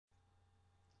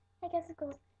guys,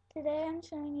 cool. Today I'm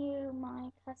showing you my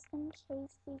custom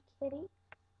Casey kitty.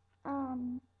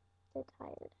 They're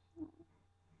tired.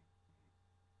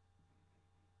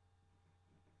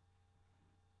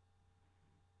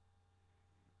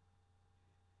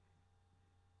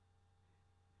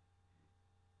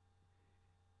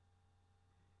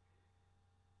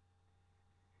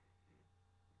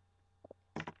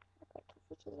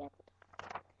 Casey kitty at the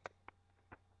top.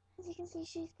 As you can see,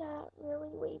 she's got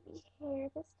really wavy hair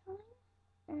this time,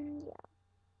 and yeah.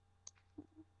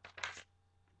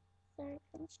 Sorry,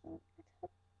 finishing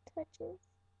touches.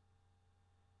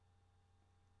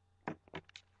 As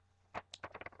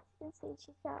you can see,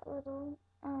 she's got a little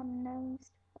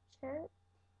nose shirt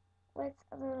with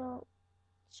a little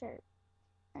shirt,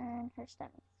 and her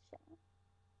stomach's showing.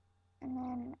 And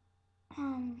then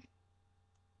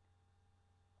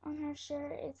on her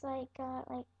shirt, it's like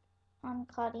on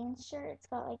Claudine's shirt, it's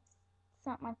got like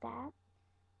something like that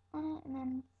on it, and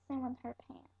then same with her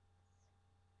pants.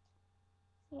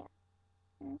 So yeah,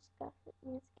 and she's got her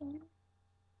ears again.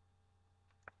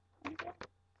 And yeah.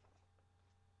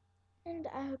 And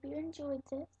I hope you enjoyed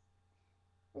this.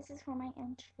 This is for my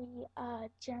entry,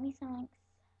 jeremysonic's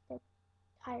the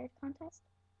tired contest.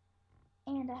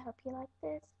 And I hope you like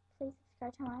this. Please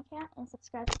subscribe to my account and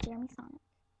subscribe to jeremysonic.